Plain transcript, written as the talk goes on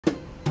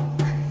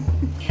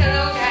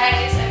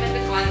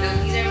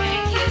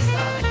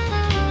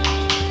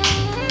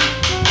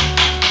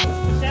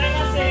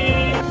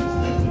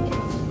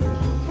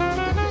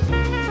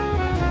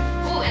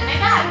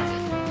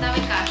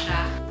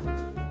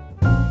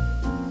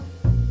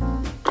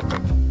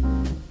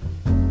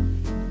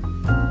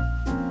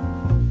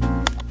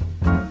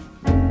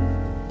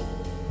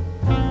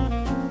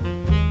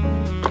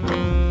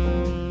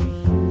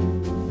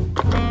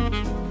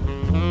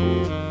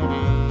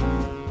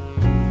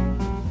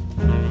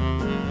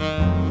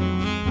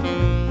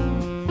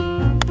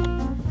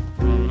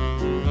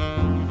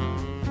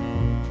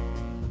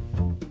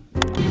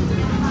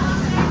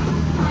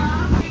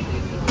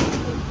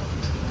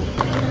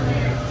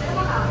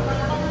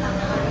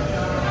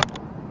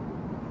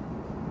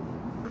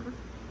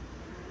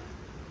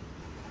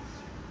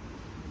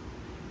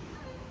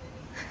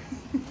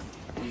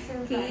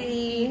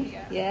Okay.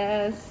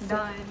 Yes.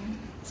 Done.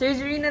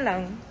 Surgery na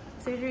lang.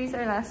 Surgery is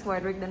our last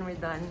ward work, then we're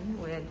done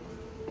with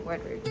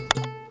ward work.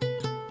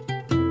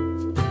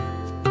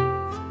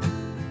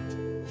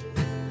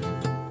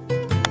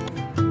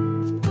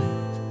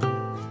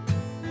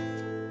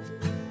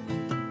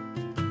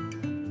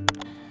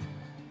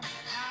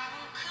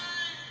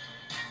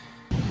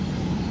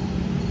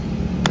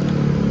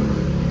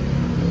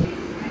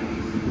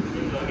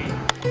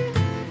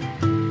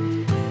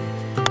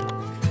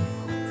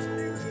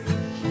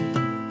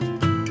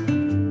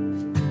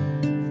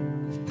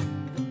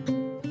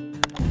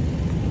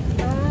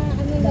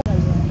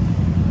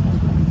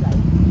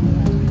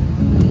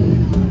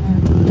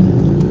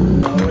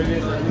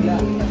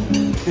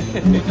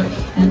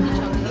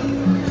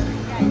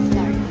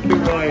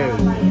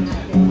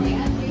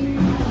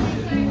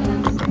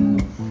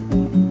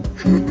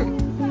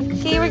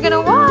 Okay, we're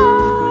gonna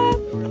walk!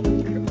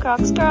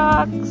 Crocs,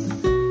 Crocs!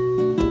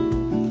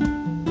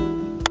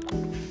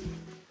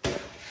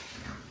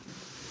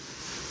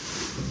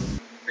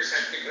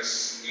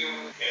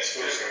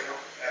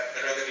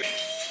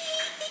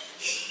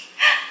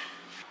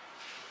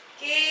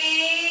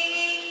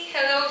 Okay,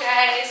 hello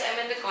guys, I'm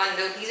in the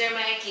condo. These are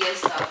my IKEA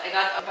stuff. I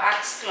got a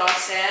box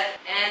closet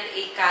and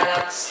a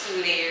COLLABS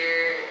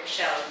 2-layer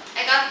shelf.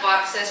 I got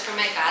boxes for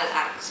my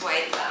COLLABS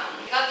white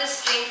lang. I got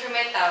this thing for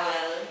my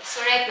towel.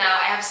 So right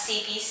now I have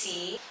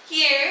CPC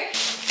here.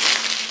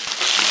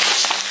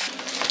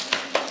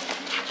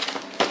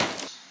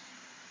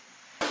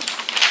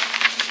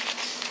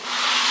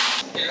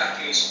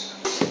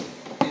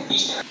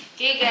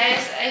 Okay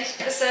guys, I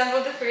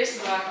assembled the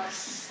first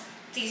box.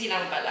 It's easy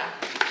lang pala.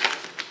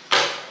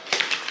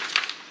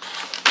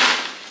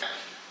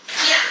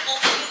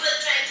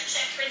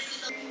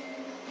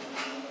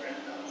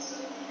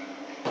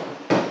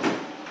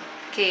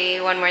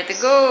 Okay, one more to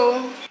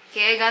go.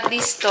 Okay, I got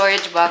these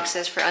storage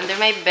boxes for under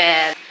my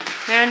bed.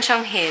 Meron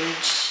siyang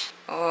hinge.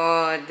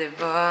 Oh,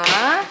 diba?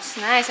 It's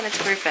nice and it's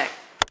perfect.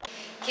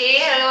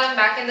 Okay, hello, I'm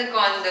back in the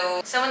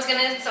condo. Someone's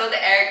gonna install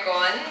the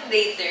aircon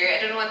later.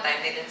 I don't know what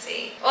time, they didn't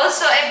say.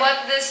 Also, I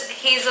bought this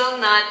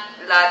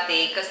hazelnut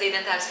latte because they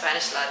didn't have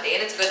Spanish latte.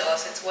 And it's good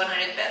also. It's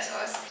 100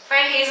 pesos.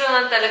 Parang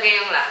hazelnut talaga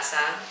yung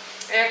lasa.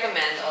 I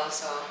recommend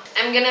also.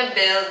 I'm gonna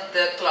build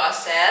the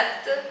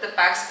closet, the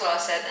PAX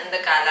closet, and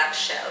the COLLABS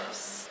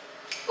shelves.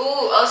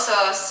 Ooh,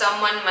 also,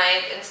 someone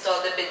might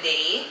install the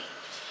bidet.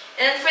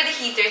 And for the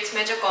heater, it's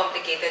medyo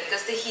complicated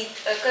because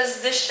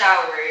the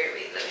shower,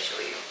 wait, let me show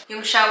you.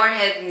 Yung shower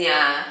head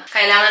niya,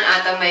 kailangan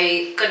ata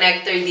may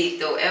connector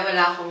dito. Eh,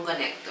 wala akong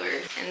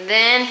connector. And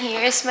then,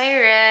 here's my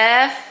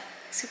ref.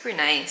 Super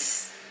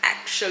nice,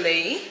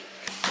 actually.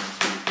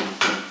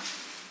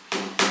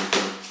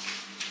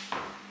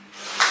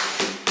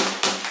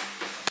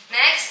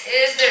 Next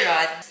is the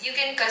rod. You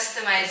can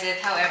customize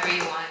it however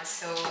you want.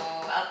 So,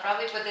 I'll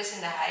probably put this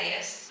in the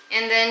highest.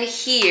 And then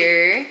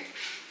here,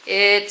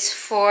 it's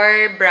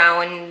 4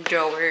 brown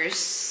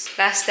drawers.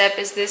 Last step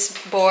is this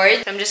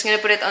board. I'm just gonna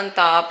put it on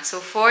top. So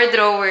 4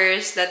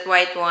 drawers, that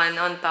white one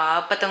on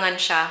top. Patungan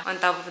siya on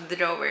top of the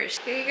drawers.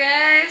 Okay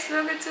guys,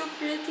 look, it's so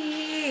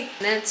pretty.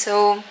 And then it's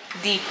so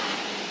deep.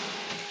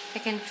 I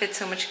can fit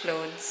so much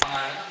clothes.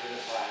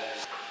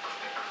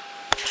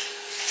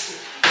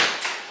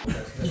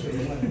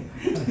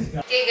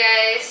 Okay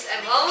guys,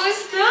 I'm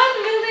almost done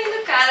building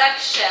the COLLABS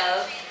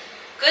shelf.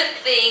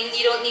 Good thing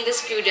you don't need a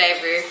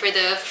screwdriver for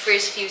the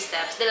first few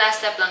steps. The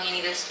last step lang you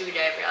need a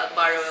screwdriver. I'll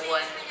borrow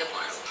one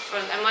tomorrow.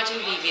 I'm watching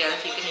BBL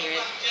if you can hear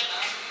it.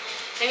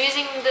 I'm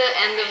using the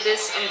end of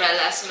this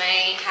umbrella as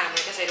my hammer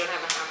because I don't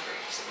have a hammer.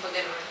 So pag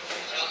ganun.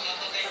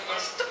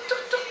 Tapos tuk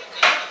tuk tuk.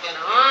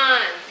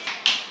 Ganon.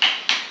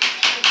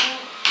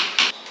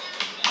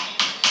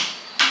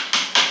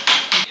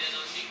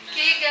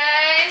 Okay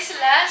guys,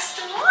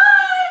 last one!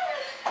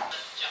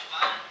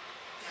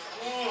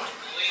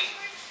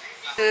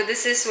 So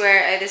this is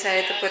where I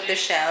decided to put the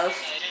shelf.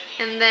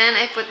 And then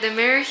I put the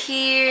mirror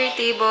here,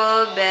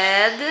 table,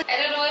 bed. I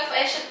don't know if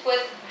I should put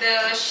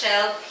the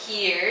shelf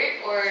here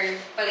or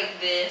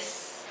like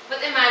this. But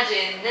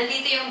imagine,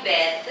 nandito yung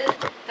bed,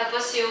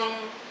 tapos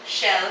yung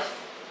shelf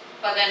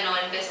pa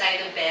ganon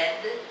beside the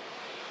bed,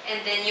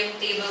 and then yung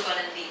table ko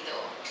nandito.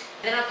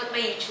 Then I'll put my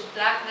YouTube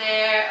plaque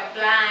there, a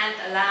plant,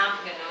 a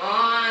lamp,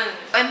 ganon.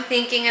 I'm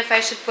thinking if I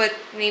should put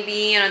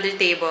maybe another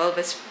table,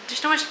 but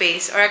there's no more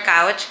space, or a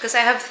couch, because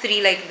I have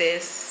 3 like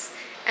this.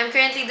 I'm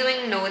currently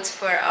doing notes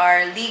for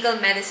our legal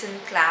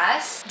medicine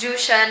class. Due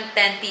siya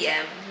 10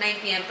 p.m.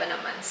 9 p.m. pa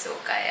naman, so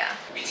kaya.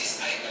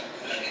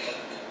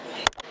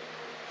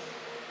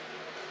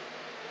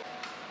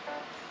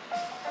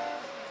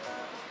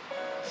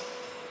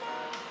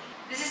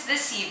 This is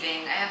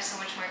deceiving. I have so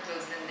much more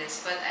clothes than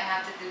this, but I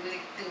have to do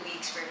like 2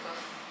 weeks worth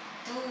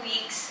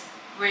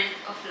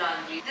of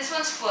laundry. This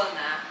one's full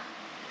na.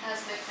 It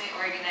has like my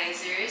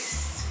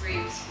organizers super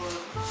useful.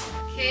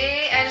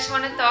 Okay, I just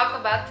want to talk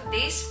about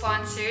today's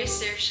sponsor,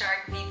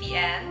 Surfshark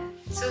VPN.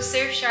 So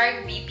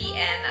Surfshark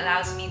VPN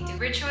allows me to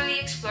virtually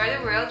explore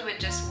the world with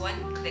just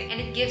one click, and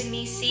it gives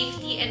me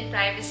safety and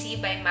privacy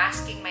by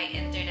masking my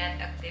internet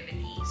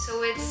activity. So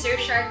with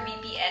Surfshark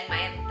VPN,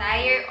 my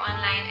entire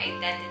online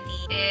identity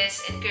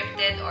is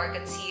encrypted or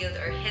concealed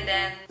or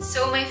hidden.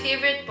 So my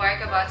favorite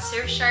part about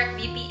Surfshark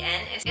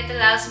VPN is it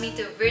allows me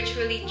to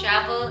virtually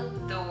travel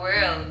the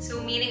world.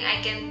 So meaning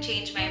I can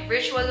change my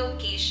virtual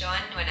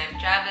location when I'm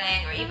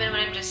traveling or even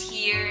when I'm just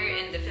here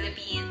in the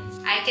Philippines.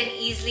 I can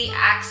easily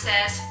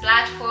access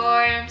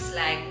platforms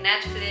like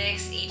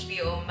Netflix,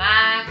 HBO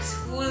Max,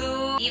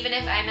 Hulu. Even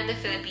if I'm in the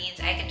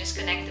Philippines, I can just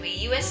connect to a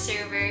US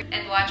server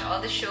and watch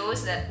all the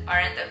shows that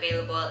aren't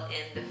available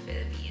in the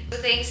Philippines. So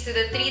thanks to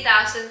the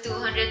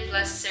 3,200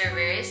 plus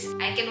servers,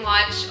 I can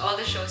watch all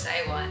the shows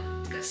I want.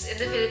 Because in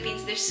the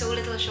Philippines, there's so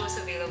little shows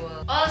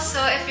available. Also,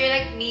 if you're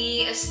like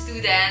me, a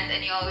student,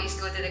 and you always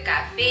go to the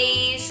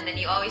cafes, and then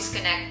you always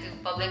connect to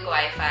public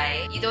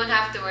Wi-Fi, you don't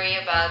have to worry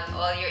about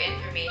all your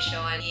information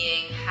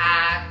being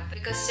hacked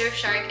because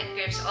Surfshark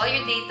encrypts all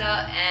your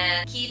data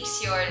and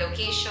keeps your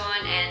location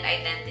and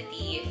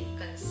identity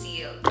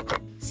concealed.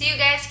 So you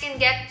guys can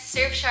get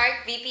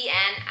Surfshark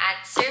VPN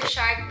at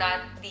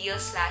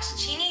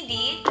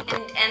surfshark.deal/cheenidy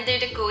and enter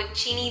the code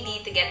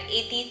cheenidy to get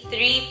 83%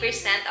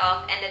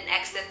 off and an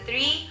extra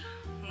 3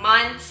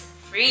 months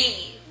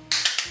free.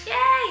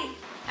 Yay!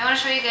 I want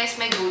to show you guys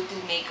my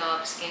go-to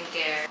makeup,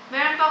 skincare.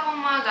 Meron pa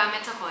akong mga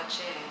gamit sa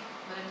kotse.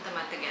 Walang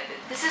together.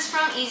 This is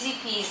from Easy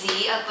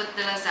Peasy. I'll put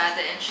the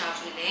Lazada and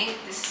Shopee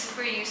link. This is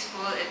super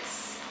useful.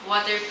 It's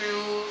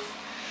waterproof.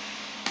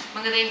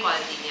 Maganda yung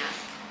quality niya.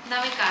 Ang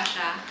daming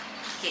kasha.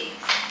 Okay,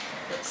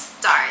 let's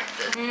start.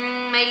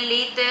 My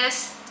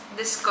latest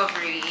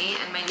discovery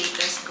and my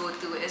latest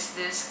go-to is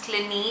this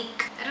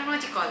Clinique. I don't know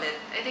what you call it.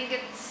 I think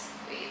it's,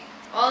 wait,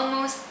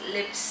 almost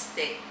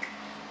lipstick.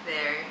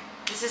 There.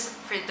 This is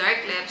for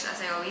dark lips.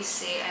 As I always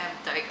say, I have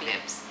dark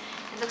lips.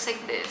 It looks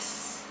like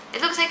this.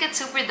 It looks like it's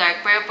super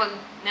dark, pero pag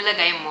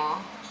nilagay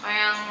mo,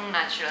 parang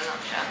natural lang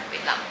siya.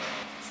 Wait lang.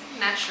 It's like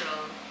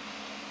natural.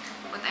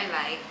 What I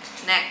like.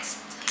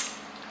 Next.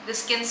 The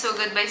Skin So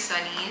Good by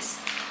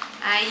Sunnies.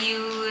 I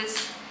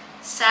use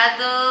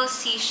Saddle,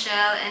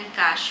 Seashell, and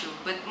Cashew.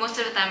 But most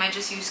of the time, I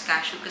just use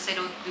Cashew because I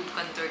don't do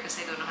contour because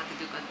I don't know how to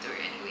do contour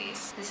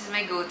anyways. This is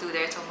my go-to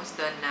there. It's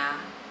almost done na.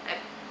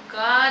 I've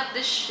got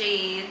the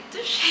shade.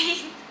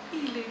 130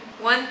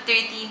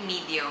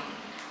 medium.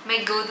 My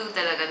go-to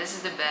talaga. This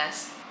is the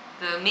best.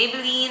 The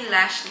Maybelline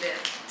Lash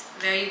Lift.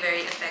 Very,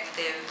 very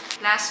effective.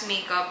 Last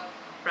makeup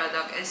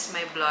product is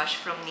my blush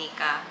from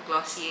Nika.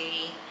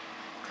 Glossier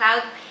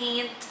Cloud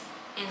Paint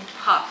in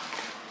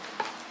Puff.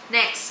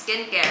 Next,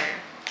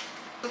 skincare.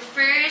 So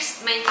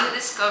first, my new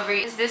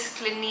discovery is this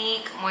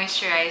Clinique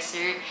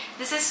Moisturizer.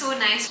 This is so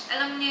nice.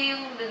 Alam niyo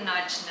yung the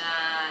nudge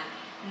na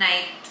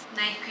night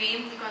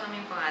cream? Hindi ko alam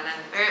yung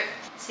pangalan. Pero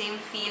same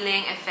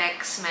feeling,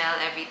 effect, smell,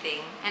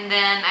 everything. And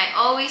then, I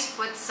always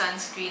put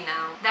sunscreen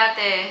now.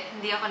 Dati,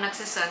 hindi ako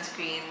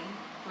nagsa-sunscreen.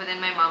 But then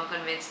my mom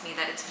convinced me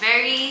that it's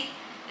very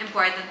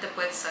important to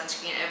put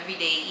sunscreen every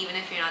day, even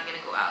if you're not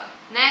gonna go out.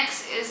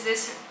 Next is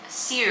this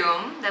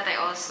serum that I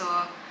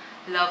also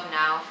love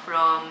now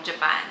from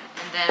Japan.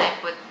 And then I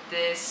put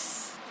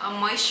this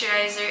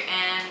moisturizer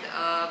and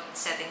a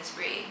setting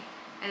spray.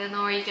 I don't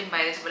know where you can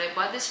buy this, but I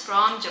bought this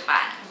from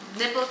Japan.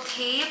 Nipple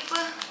tape.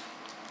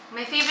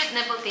 My favorite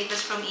nipple tape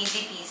is from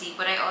Easy Peasy,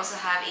 but I also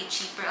have a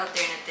cheaper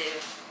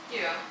alternative.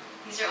 Here,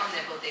 these are all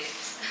nipple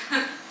tapes.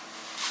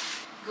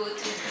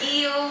 Go-to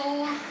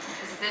deo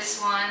is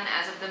this one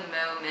as of the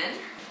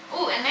moment.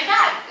 Oh, and my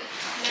bag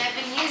that I've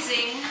been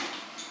using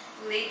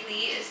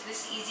lately is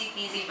this Easy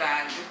Peasy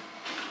bag.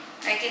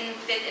 I can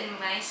fit in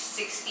my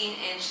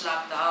 16-inch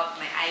laptop,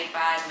 my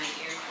iPad, my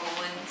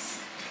earphones.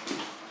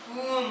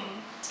 Boom!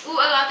 Ooh,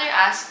 a lot are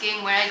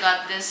asking where I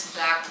got this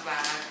black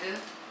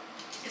bag.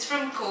 It's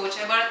from Coach.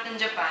 I bought it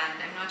in Japan.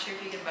 I'm not sure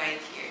if you can buy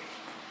it here.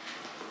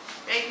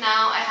 Right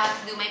now, I have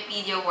to do my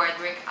pedio word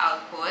work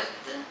output.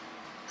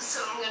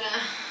 So I'm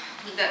gonna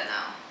do that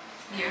now.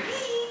 Here we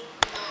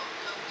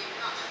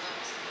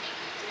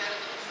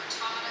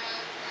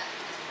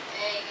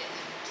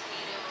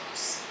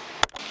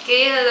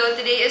Okay, hello.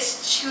 Today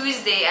is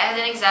Tuesday. I had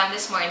an exam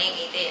this morning,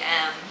 8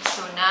 a.m.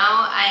 So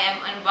now I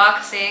am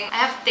unboxing.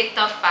 I have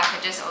TikTok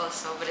packages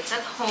also, but it's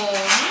at home.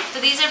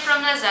 So these are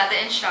from Lazada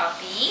and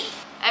Shopee.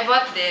 I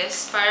bought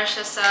this para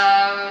siya sa,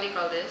 what do you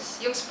call this?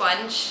 Yung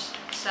sponge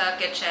sa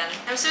kitchen.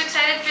 I'm so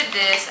excited for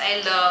this. I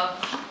love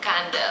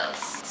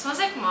candles. It smells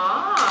like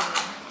mom.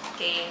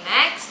 Okay,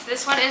 next.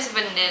 This one is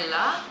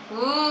vanilla.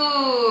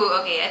 Ooh,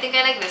 okay. I think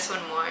I like this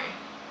one more.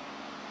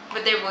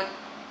 But they're both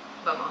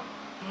bango.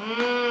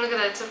 Look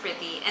at that, it's so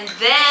pretty. And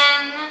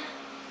then,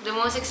 the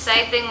most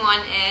exciting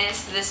one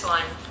is this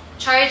one.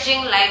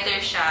 Charging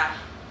lighter siya.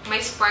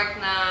 May spark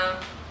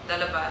na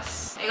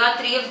lalabas. I got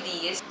 3 of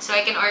these, so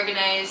I can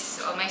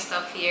organize all my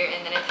stuff here.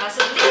 And then it has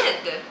a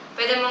lid.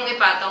 Pwede mong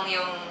ipatong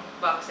yung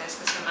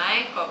boxes kasi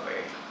may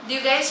cover. Do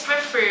you guys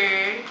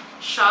prefer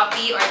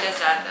Shopee or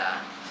Lazada?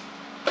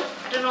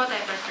 don't know what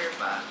I prefer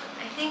pa.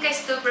 I think I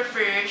still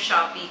prefer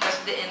SHOPEE because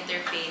of the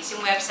interface.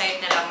 Yung website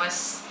nila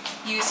mas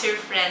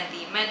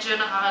user-friendly. Medyo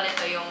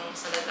nakakalito yung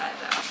sa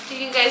Lazada. You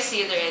can guys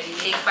see it already.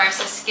 Like, para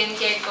sa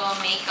skincare ko,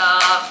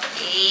 makeup,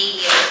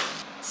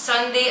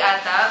 Sunday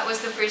ata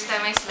was the first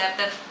time I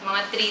slept at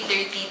mga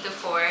 3:30 to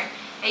 4.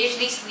 I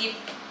usually sleep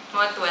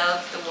mga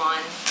 12 to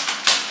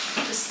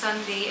 1. This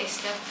Sunday, I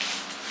slept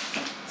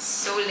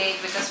so late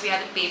because we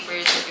had a paper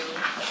to do.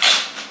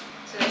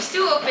 So there's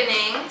two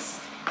openings.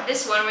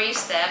 This one where you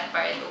step,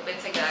 para it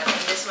opens agad.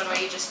 And this one where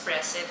you just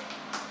press it.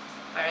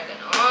 Para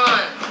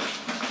ganon.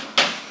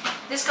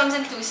 This comes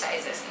in 2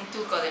 sizes and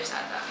 2 colors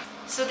ata.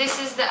 So this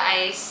is the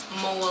ice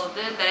mold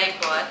that I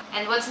bought.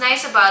 And what's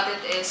nice about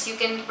it is you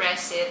can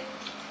press it.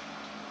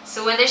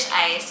 So when there's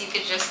ice, you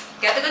could just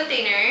get the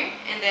container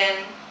and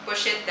then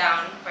push it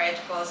down where it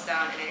falls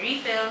down. And then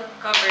refill,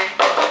 cover,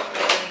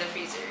 put it in the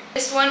freezer.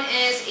 This one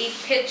is a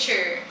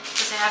pitcher.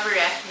 Because I have a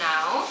ref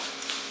now.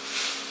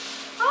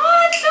 Oh,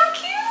 it's so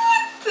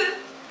cute!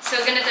 So,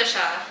 ganito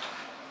siya.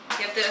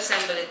 You have to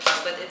assemble it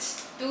pa. But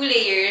it's 2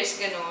 layers,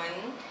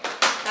 ganon.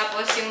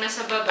 Tapos, yung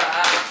nasa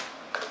baba,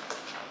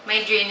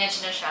 may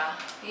drainage na siya.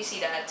 You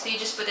see that? So, you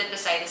just put it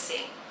beside the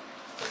sink.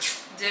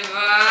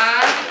 Diba?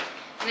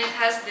 And it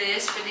has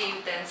this for the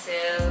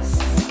utensils.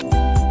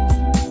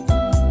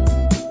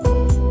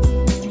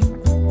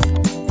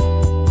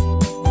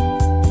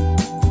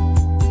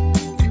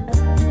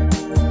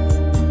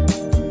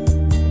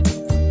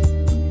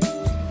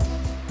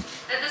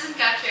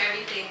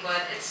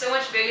 So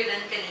much bigger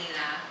than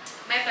kanina.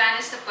 My plan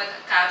is to put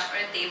a couch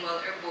or a table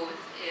or both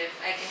if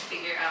I can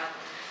figure out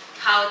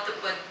how to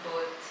put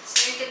both.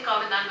 So you can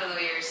comment down below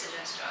your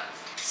suggestions.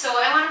 So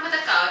I want to put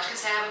a couch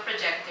because I have a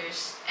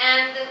projectors.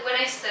 And when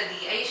I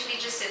study, I usually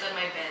just sit on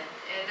my bed.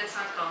 And that's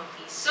not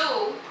comfy.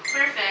 So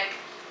perfect.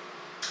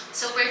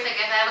 So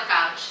perfect if I have a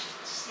couch.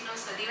 Just, you know,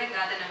 study like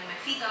that and my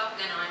feet up,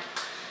 ganon.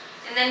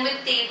 And then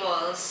with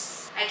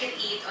tables, I can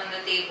eat on the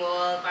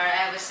table. Para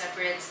I have a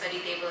separate study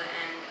table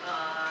and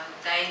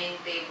dining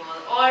table.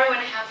 Or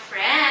when I have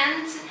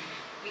friends,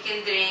 we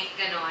can drink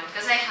ganon.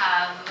 Because I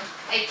have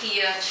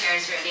IKEA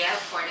chairs ready. I have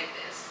 4 like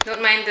this.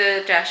 Don't mind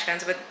the trash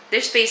cans, but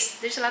there's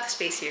space. There's a lot of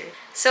space here.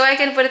 So I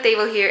can put a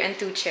table here and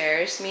 2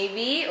 chairs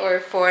maybe,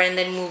 or 4, and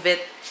then move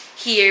it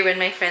here when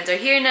my friends are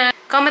here na.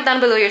 Comment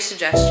down below your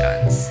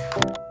suggestions.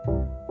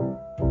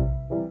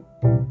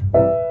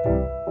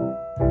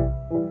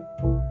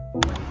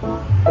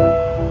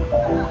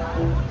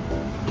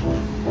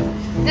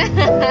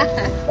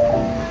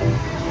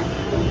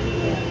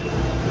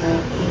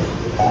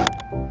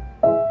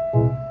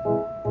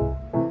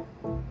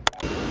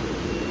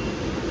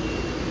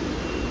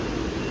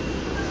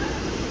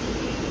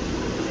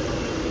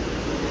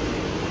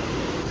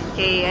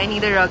 Okay, I need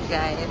a rug,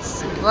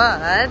 guys.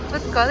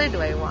 What color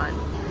do I want?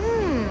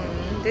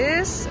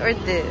 This or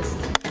this?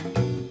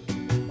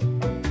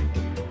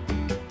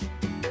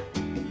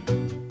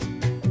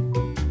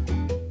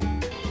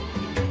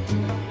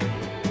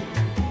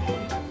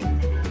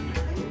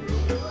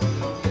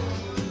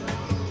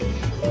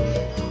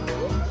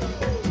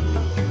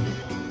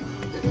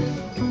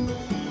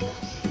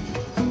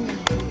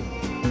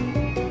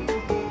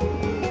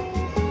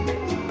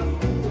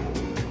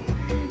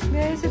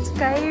 Guys, it's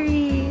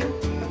Kyrie.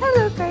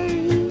 Hello,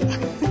 Kyrie.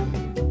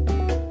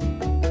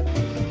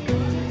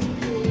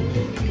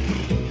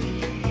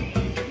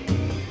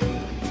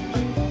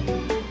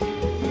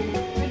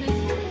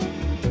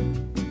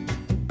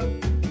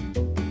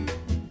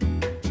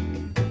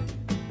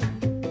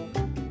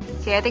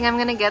 Okay, I think I'm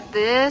gonna get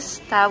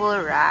this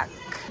towel rack.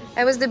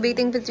 I was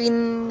debating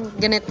between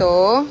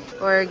ganito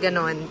or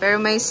ganon, pero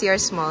may CR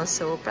small,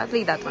 so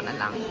probably that one na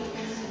lang.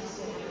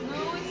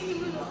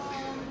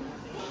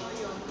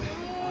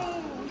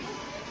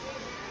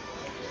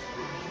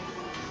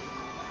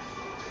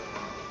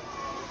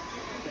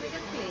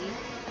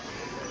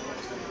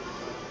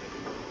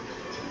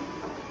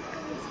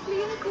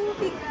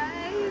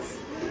 Guys,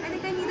 I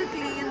think I need a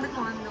clay in the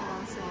condo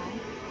also.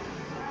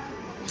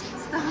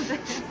 Stop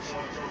it.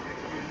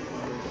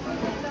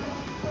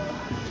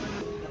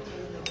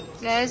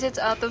 Guys, it's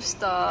out of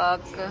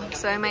stock.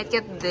 So I might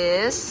get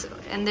this.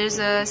 And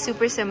there's a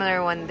super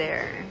similar one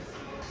there.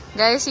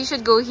 Guys, you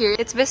should go here.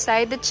 It's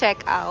beside the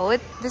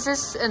checkout. This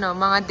is,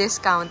 mga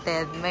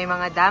discounted. May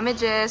mga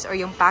damages or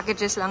yung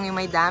packages lang yung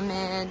may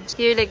damage.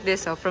 Here like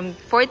this, from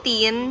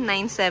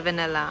 $14.97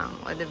 na lang.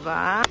 O,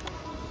 diba?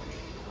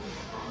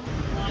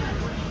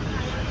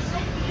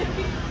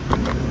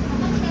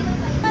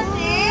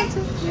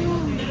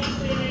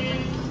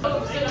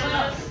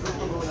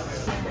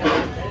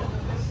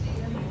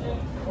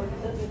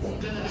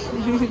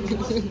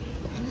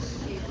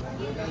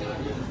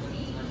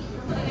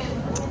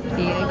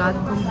 Okay, I got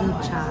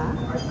kombucha,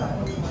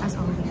 as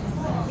always.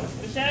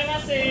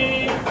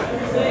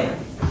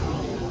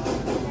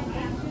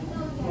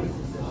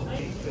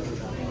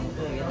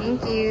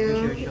 Thank you.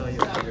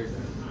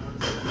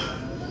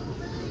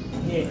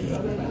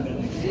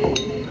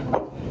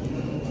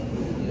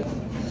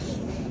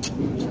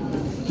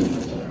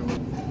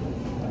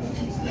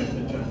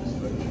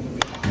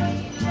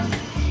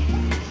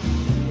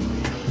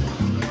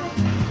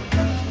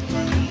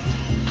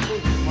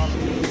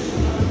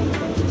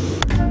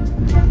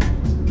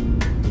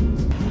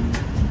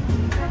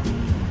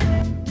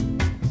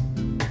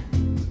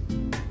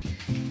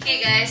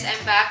 guys, I'm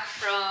back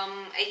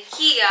from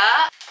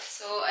IKEA.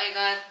 So I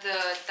got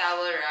the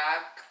towel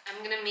rack.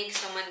 I'm gonna make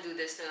someone do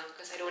this now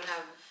because I don't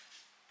have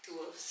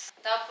tools.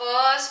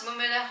 Tapos,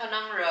 bumili ako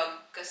ng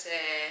rug kasi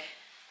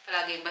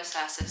palaging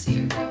basa sa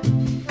CR ko.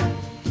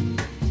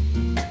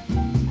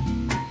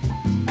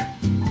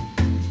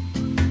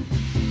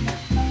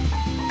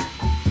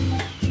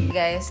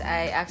 Guys,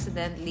 I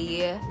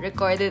accidentally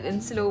recorded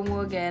in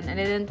slow-mo again and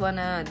I didn't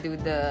wanna do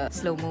the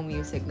slow-mo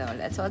music now.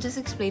 So I'll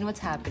just explain what's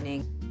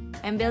happening.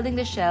 I'm building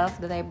the shelf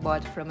that I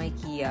bought from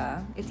IKEA.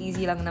 It's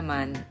easy lang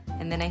naman.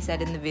 And then I said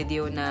in the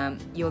video na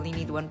you only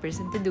need one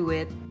person to do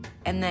it.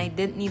 And I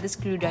didn't need a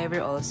screwdriver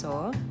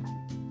also.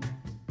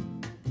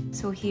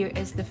 So here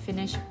is the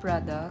finished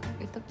product.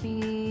 It took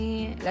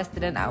me less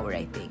than an hour,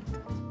 I think.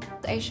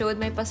 I showed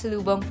my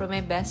pasalubong from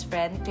my best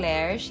friend,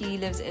 Claire. She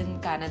lives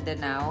in Canada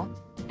now.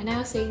 And I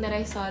was saying that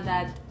I saw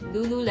that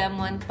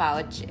Lululemon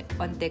pouch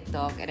on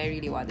TikTok and I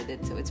really wanted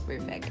it, so it's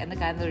perfect. And the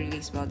candle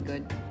really smelled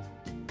good.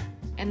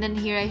 And then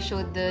here I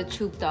showed the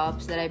tube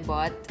tops that I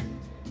bought.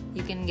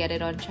 You can get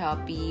it on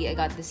SHOPEE. I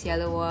got this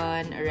yellow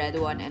one, a red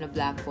one, and a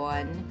black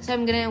one. So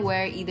I'm gonna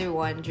wear either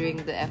one during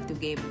the F2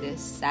 game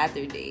this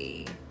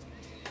Saturday.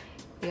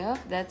 Yep,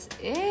 that's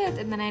it.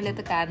 And then I lit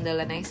a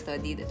candle and I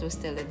studied. It was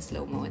still in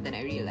slow-mo and then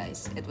I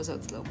realized it was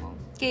on slow-mo.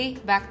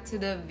 Okay, back to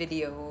the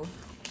video.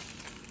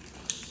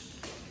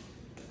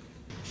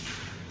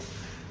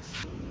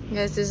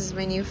 Guys, this is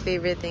my new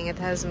favorite thing. It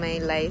has my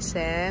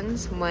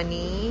license,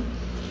 money,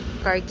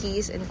 car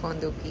keys, and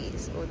condo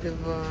keys. Oh,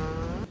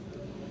 diba?